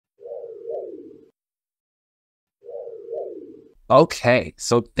Okay,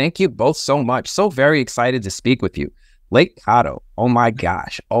 so thank you both so much. So very excited to speak with you. Lake Caddo. Oh my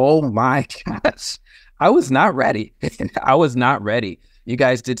gosh. Oh my gosh. I was not ready. I was not ready. You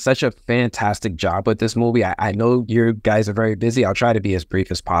guys did such a fantastic job with this movie. I know you guys are very busy. I'll try to be as brief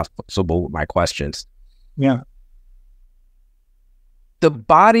as possible with my questions. Yeah. The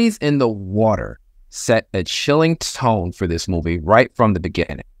bodies in the water set a chilling tone for this movie right from the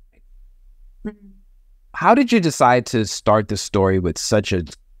beginning. How did you decide to start the story with such a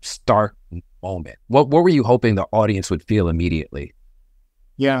stark moment? What were you hoping the audience would feel immediately?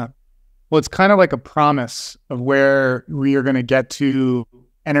 Yeah. Well, it's kind of like a promise of where we are going to get to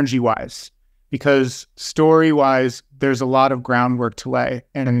energy-wise, because story-wise, there's a lot of groundwork to lay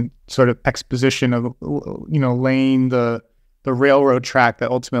and sort of exposition of, laying the railroad track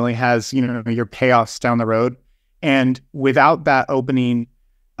that ultimately has, your payoffs down the road. And without that opening,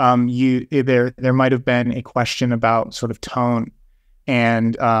 there might have been a question about sort of tone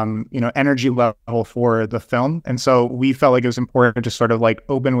and energy level for the film. And so we felt like it was important to sort of like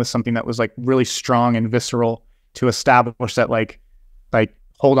open with something that was like really strong and visceral to establish that like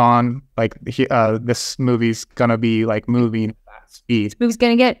hold on, like this movie's gonna be like moving at that speed. This movie's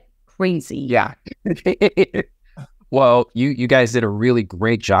gonna get crazy. Yeah. Well, you guys did a really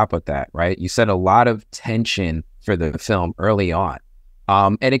great job with that, right? You set a lot of tension for the film early on.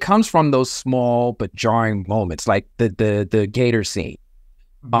 And it comes from those small but jarring moments, like the gator scene.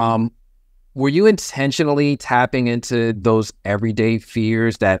 Were you intentionally tapping into those everyday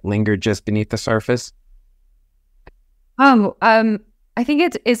fears that linger just beneath the surface? I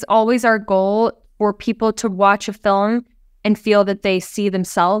think it's always our goal for people to watch a film and feel that they see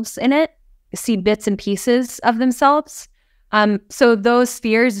themselves in it, see bits and pieces of themselves. So those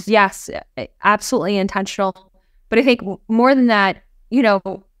fears, yes, absolutely intentional. But I think more than that,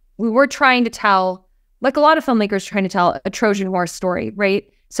 we were trying to tell, like a lot of filmmakers trying to tell a Trojan horse story, right?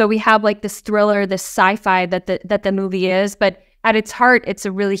 So we have like this thriller, this sci-fi that the movie is, but at its heart, it's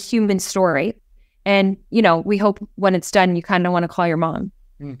a really human story. And, we hope when it's done, you kind of want to call your mom.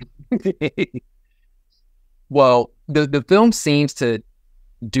 Well, the film seems to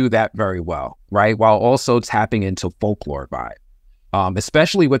do that very well, right? While also tapping into folklore vibe,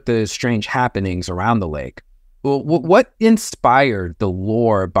 especially with the strange happenings around the lake. Well, what inspired the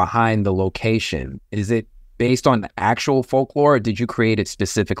lore behind the location? Is it based on actual folklore, or did you create it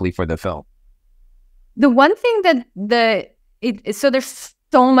specifically for the film? The one thing that so there's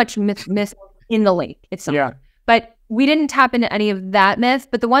so much myth in the lake itself, yeah. But we didn't tap into any of that myth.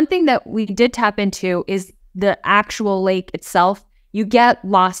 But the one thing that we did tap into is the actual lake itself. You get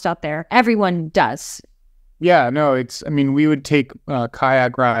lost out there. Everyone does. Yeah, no, we would take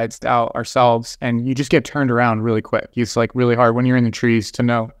kayak rides out ourselves and you just get turned around really quick. It's like really hard when you're in the trees to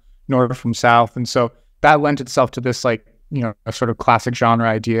know north from south. And so that lent itself to this like, a sort of classic genre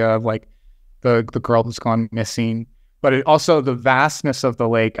idea of like the girl who's gone missing. But it also, the vastness of the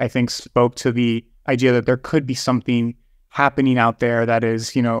lake, I think, spoke to the idea that there could be something happening out there that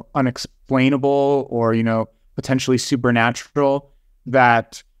is, unexplainable or, potentially supernatural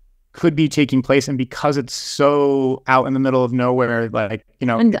that could be taking place. And because it's so out in the middle of nowhere, like,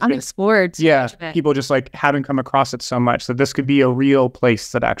 and unexplored. Yeah. People just like haven't come across it so much. So this could be a real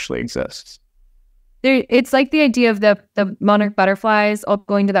place that actually exists. It's like the idea of the monarch butterflies all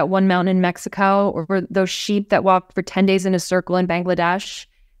going to that one mountain in Mexico, or those sheep that walk for 10 days in a circle in Bangladesh.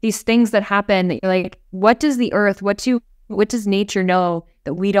 These things that happen that you're like, what does the earth, what does nature know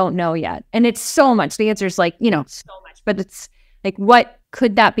that we don't know yet? And it's so much. The answer is like, so much, but it's like, what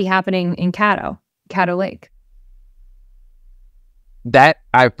could that be happening in Caddo Lake? That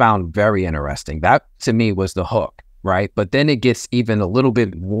I found very interesting. That to me was the hook, right? But then it gets even a little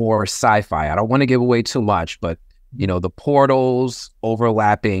bit more sci-fi. I don't want to give away too much, but the portals,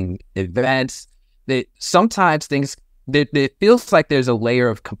 overlapping events, that sometimes things, it feels like there's a layer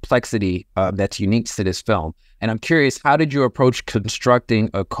of complexity that's unique to this film. And I'm curious, how did you approach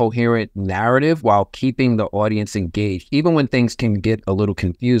constructing a coherent narrative while keeping the audience engaged, even when things can get a little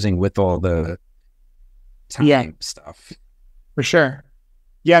confusing with all the time stuff? For sure.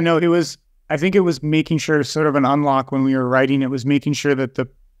 Yeah, no, I think it was making sure, sort of an unlock when we were writing, it was making sure that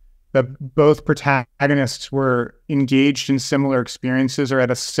that both protagonists were engaged in similar experiences or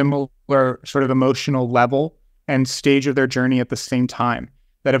at a similar sort of emotional level and stage of their journey at the same time.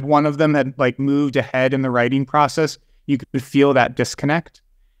 That if one of them had like moved ahead in the writing process, you could feel that disconnect.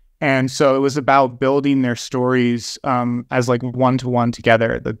 And so it was about building their stories as like one-to-one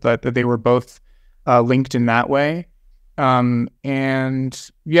together, that they were both linked in that way.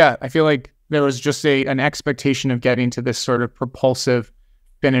 And yeah, I feel like there was just an expectation of getting to this sort of propulsive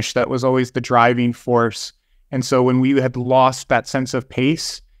finish that was always the driving force And so when we had lost that sense of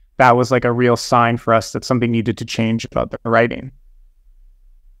pace, that was like a real sign for us that something needed to change about the writing.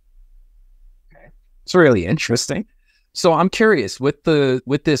 It's really interesting. So I'm curious with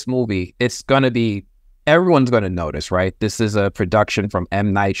this movie, it's going to be, everyone's going to notice, right? This is a production from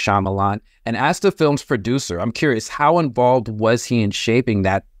M. Night Shyamalan. And as the film's producer, I'm curious, how involved was he in shaping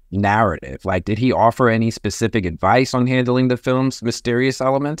that narrative? Like, did he offer any specific advice on handling the film's mysterious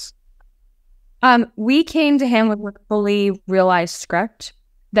elements? We came to him with a fully realized script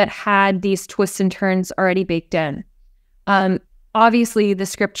that had these twists and turns already baked in. Obviously, the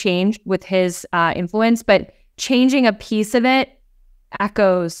script changed with his influence, but changing a piece of it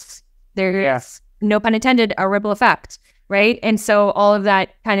echoes, there's, no pun intended, a ripple effect, right? And so all of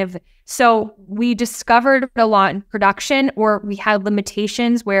that kind of, so we discovered a lot in production, or we had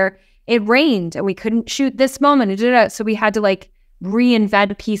limitations where it rained and we couldn't shoot this moment. So we had to like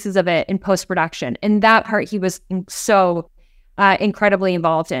reinvent pieces of it in post-production. And that part he was so incredibly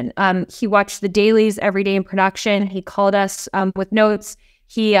involved in. He watched the dailies every day in production. He called us with notes.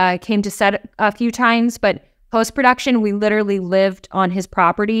 He came to set a few times, but post-production, we literally lived on his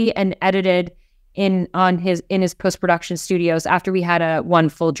property and edited in his post-production studios after we had one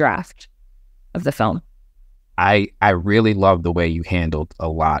full draft of the film. I really love the way you handled a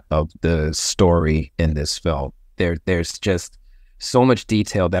lot of the story in this film. There's just so much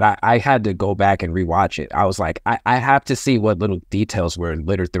detail that I had to go back and rewatch it. I was like, I have to see what little details were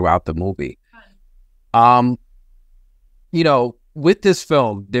littered throughout the movie. You know, with this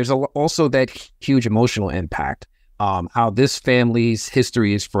film, there's also that huge emotional impact. How this family's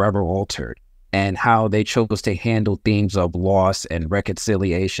history is forever altered, and how they chose to handle themes of loss and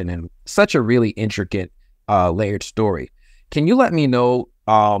reconciliation in such a really intricate, layered story. Can you let me know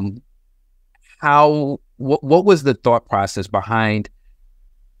what was the thought process behind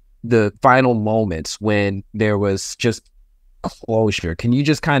the final moments when there was just closure? Can you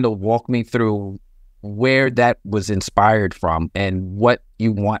just kind of walk me through where that was inspired from and what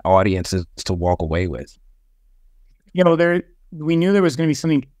you want audiences to walk away with? You know, we knew there was going to be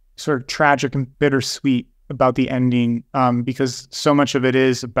something sort of tragic and bittersweet about the ending, because so much of it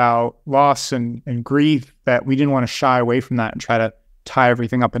is about loss and grief, that we didn't want to shy away from that and try to tie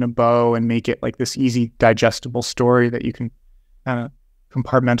everything up in a bow and make it like this easy, digestible story that you can kind of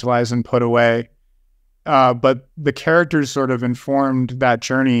compartmentalize and put away. But the characters sort of informed that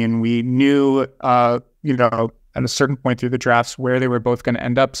journey, and we knew, you know, at a certain point through the drafts where they were both going to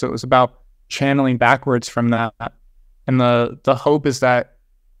end up. So it was about channeling backwards from that. And the hope is that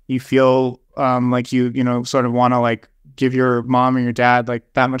you feel like you know, sort of want to like give your mom and your dad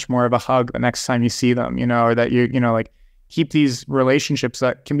like that much more of a hug the next time you see them, you know, or that you know, like keep these relationships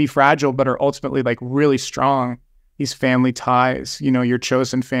that can be fragile but are ultimately like really strong, these family ties, you know, your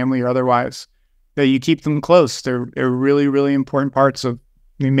chosen family or otherwise, that you keep them close. They're really, really important parts of,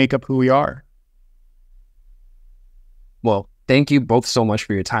 they make up who we are. Well, thank you both so much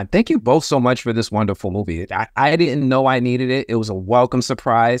for your time. Thank you both so much for this wonderful movie. I didn't know I needed it. It was a welcome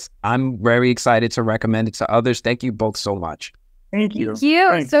surprise. I'm very excited to recommend it to others. Thank you both so much. Thank you. Thank you.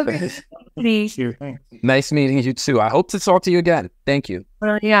 Thanks. So good. Thank you. Thanks. Nice meeting you too. I hope to talk to you again. Thank you.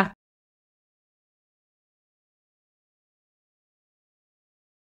 Yeah.